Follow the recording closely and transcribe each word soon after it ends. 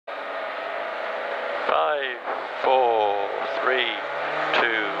5, 4, 3, 2,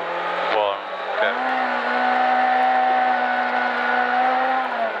 1, go.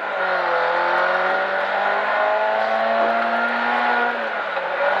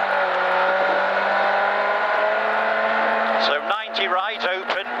 So 90 right,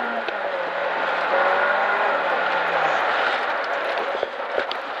 open.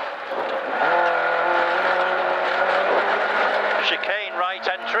 Chicane right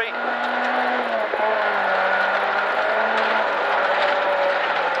entry.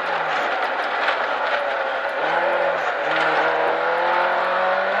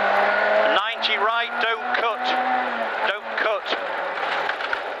 Right, don't cut, don't cut.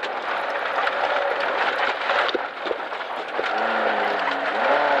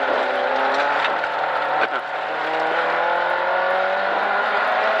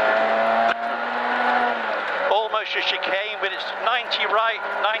 Almost a chicane, but it's 90 right,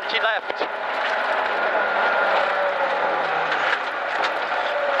 90 left.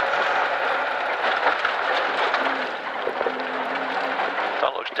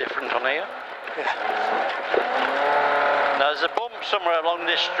 That looks different on here. Yeah. Now there's a bump somewhere along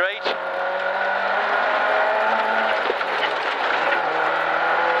this straight.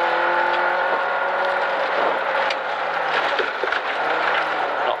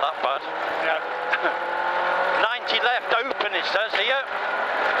 Not that bad. No. 90 left open it says here.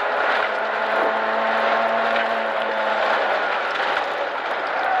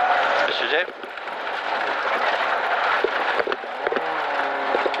 This is it.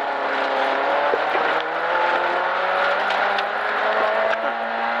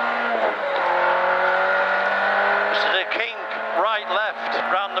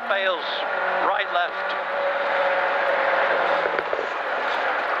 Round the bales, right, left.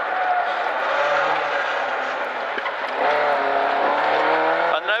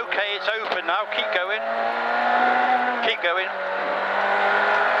 And okay, it's open now, keep going. Keep going.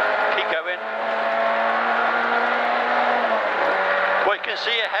 Keep going. What you can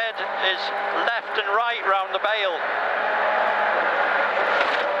see ahead is left and right round the bale.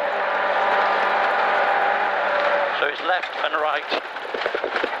 So it's left and right.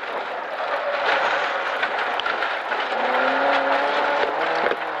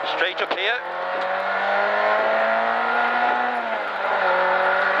 Straight up here.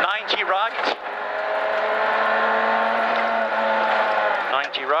 90 right.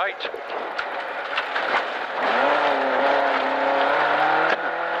 90 right.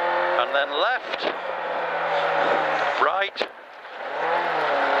 And then left. Right.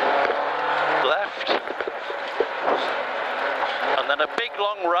 Left. And then a big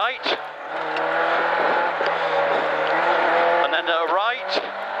long right. And then a right.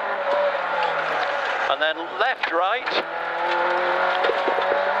 And then left, right,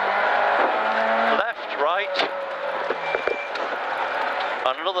 left, right,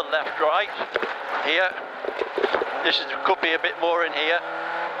 and another left, right, here. Could be a bit more in here,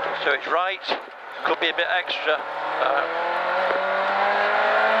 so it's right, could be a bit extra.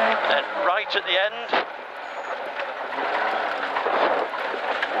 Then right at the end.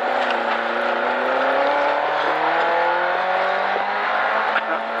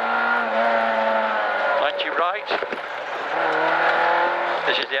 Right.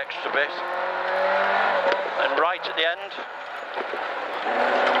 This is the extra bit. And right at the end.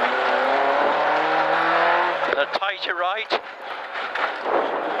 And a tighter right.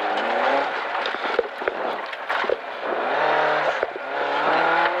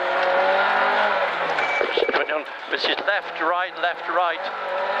 This is left, right, left, right.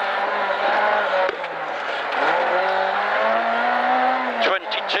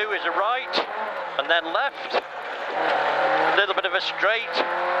 22 is a right. And then left, a little bit of a straight,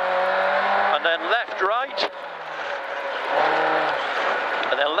 and then left, right,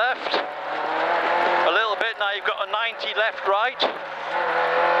 and then left, a little bit. Now you've got a 90 left, right,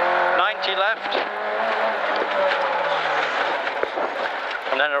 90 left,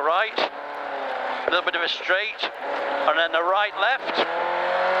 and then a right, a little bit of a straight, and then a right, left,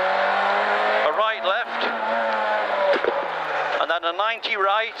 a right, left, and then a 90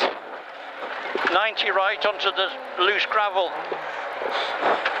 right, 90 right onto the loose gravel.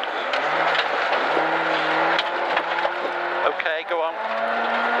 Okay, go on.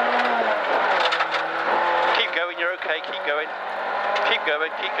 Keep going, you're okay, keep going. Keep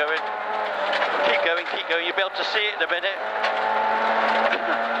going, keep going. Keep going, keep going. You'll be able to see it in a minute.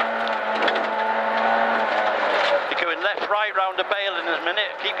 You're going left, right round the bale in a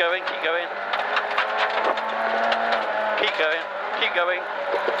minute. Keep going, keep going. Keep going, keep going.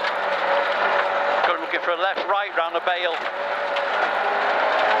 Looking for a left, right round the bale.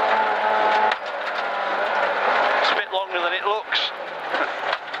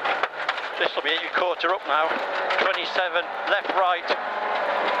 metre up now. 27, left, right.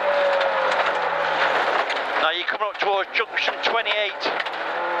 Now you're coming up towards junction 28.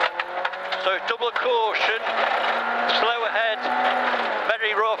 So double caution, slow ahead,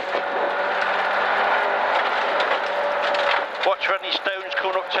 very rough. Watch for any stones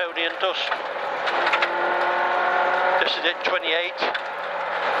coming up, Tony, and dust. This is it, 28.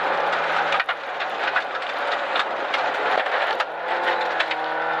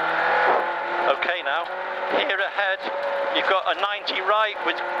 Okay now, here ahead, you've got a 90 right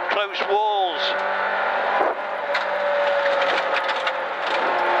with close walls.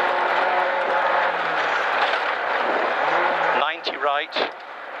 Right,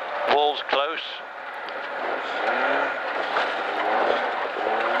 walls close.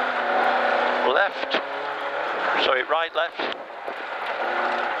 Left, sorry, right, left.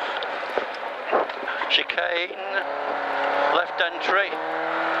 Chicane, left entry.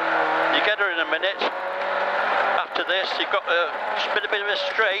 You get her in a minute. After this, you've got a bit of a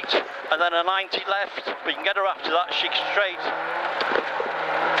straight and then a 90 left, but you can get her after that, she's straight.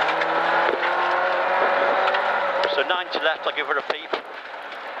 So 90 left, I'll give her a peep.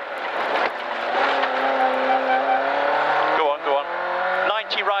 Go on, go on.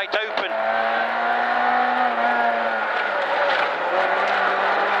 90 right open.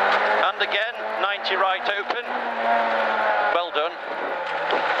 And again, 90 right open. Well done.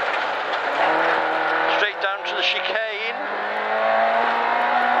 Straight down to the chicane.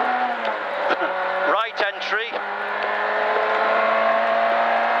 Right entry.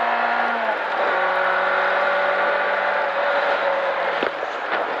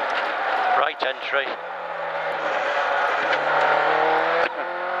 Entry.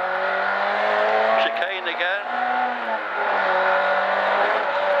 Chicane again.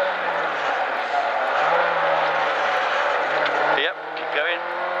 Yep, keep going.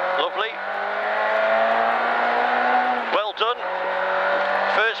 Lovely. Well done.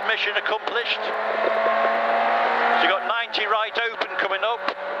 First mission accomplished. So you got 90 right open coming up.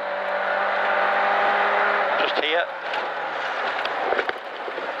 Just here.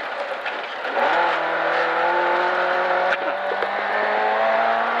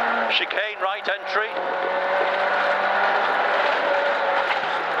 Chicane, right entry.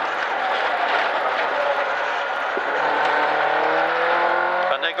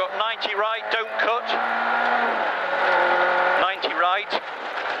 And they got 90 right, don't cut. 90 right.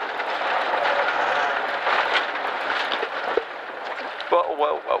 Whoa,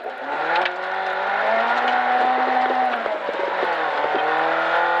 whoa, whoa, whoa.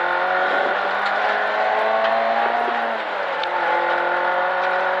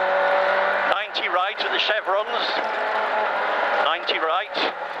 To the chevrons, 90 right,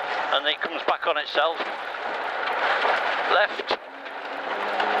 and then it comes back on itself. Left.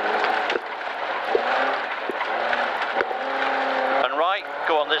 And right.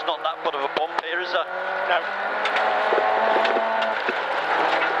 Go on, there's not that much of a bump here, is there? No.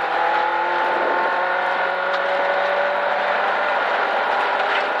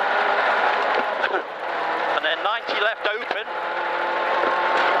 And then 90 left open.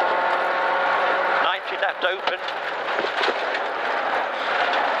 Left open.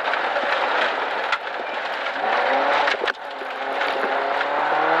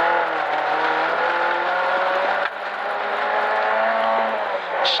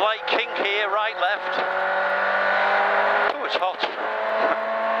 Slight kink here, right, left. Oh, it's hot.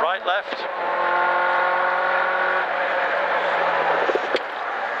 Right, left.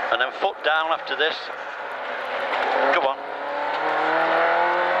 And then foot down after this. Come on.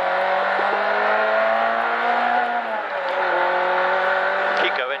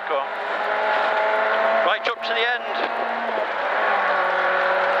 Go on. Right up to the end.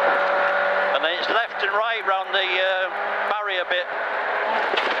 And then it's left and right round the barrier bit.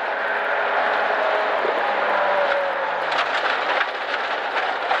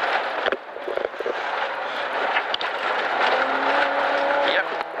 Yep.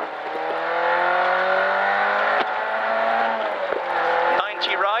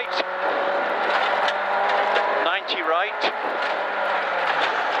 90 right. 90 right.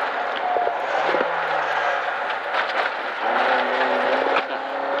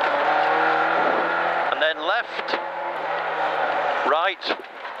 Left, right,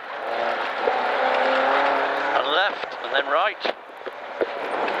 and left, and then right,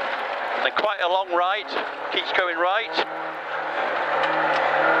 and then quite a long right, keeps going right,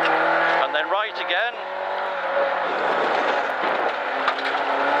 and then right again,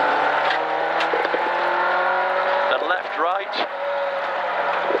 then left, right,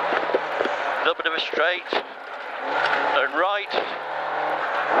 a little bit of a straight, and right,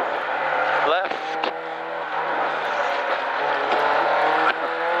 left,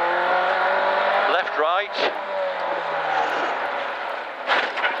 right.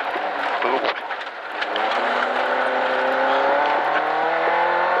 Ooh.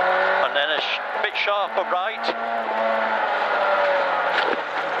 And then a bit sharper right.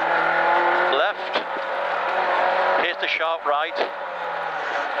 Left. Here's the sharp right.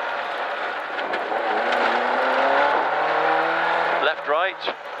 Left,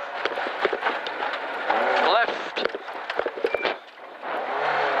 right. Left.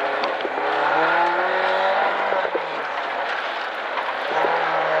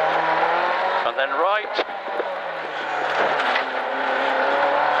 And then right.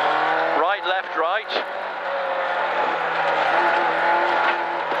 Right, left, right.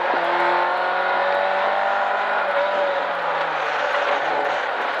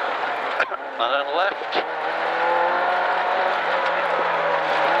 And then left.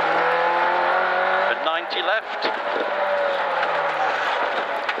 And 90 left.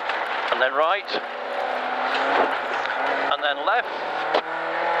 And then right. And then left.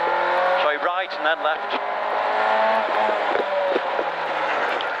 Sorry, right and then left.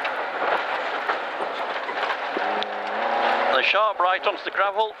 And a sharp right onto the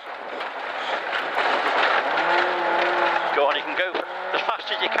gravel. Go on, you can go as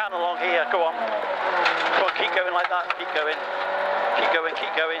fast as you can along here, go on. Go on, keep going like that, keep going. Keep going,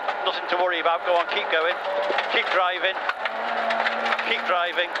 keep going. Nothing to worry about, go on, keep going. Keep driving. Keep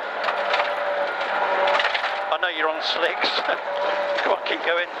driving. I know you're on slicks. Go on, keep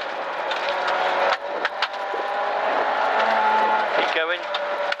going. Keep going.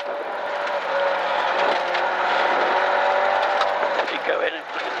 Keep going.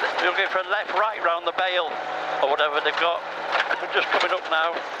 You're going for a left, right round the bale, or whatever they've got. We're just coming up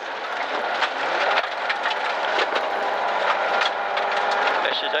now.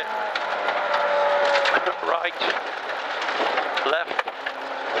 This is it. Right. Left.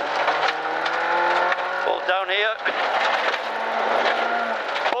 All down here.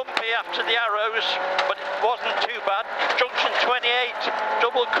 Bumpy after the arrows, but it wasn't too bad. Junction 28,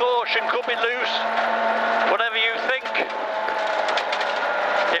 double caution, could be loose. Whatever you think.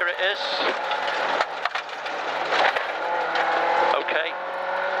 Here it is. Okay.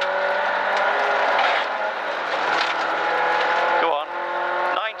 Go on.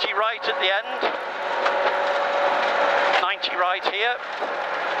 90 right at the end. 90 right here.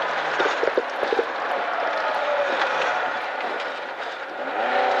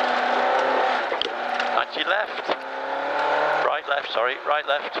 Left, right, left, sorry, right,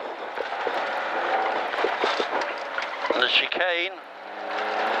 left. And the chicane.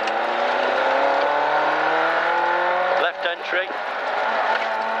 Left entry.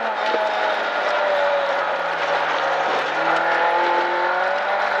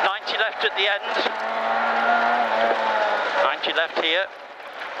 Left at the end. 90 left here.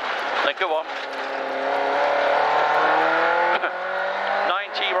 Then go on.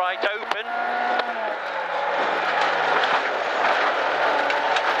 90 right open.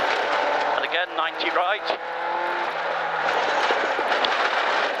 And again 90 right.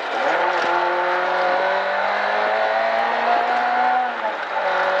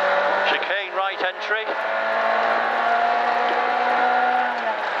 Chicane right entry.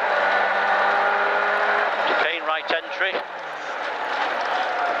 Right entry,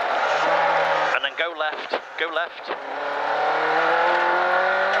 and then go left,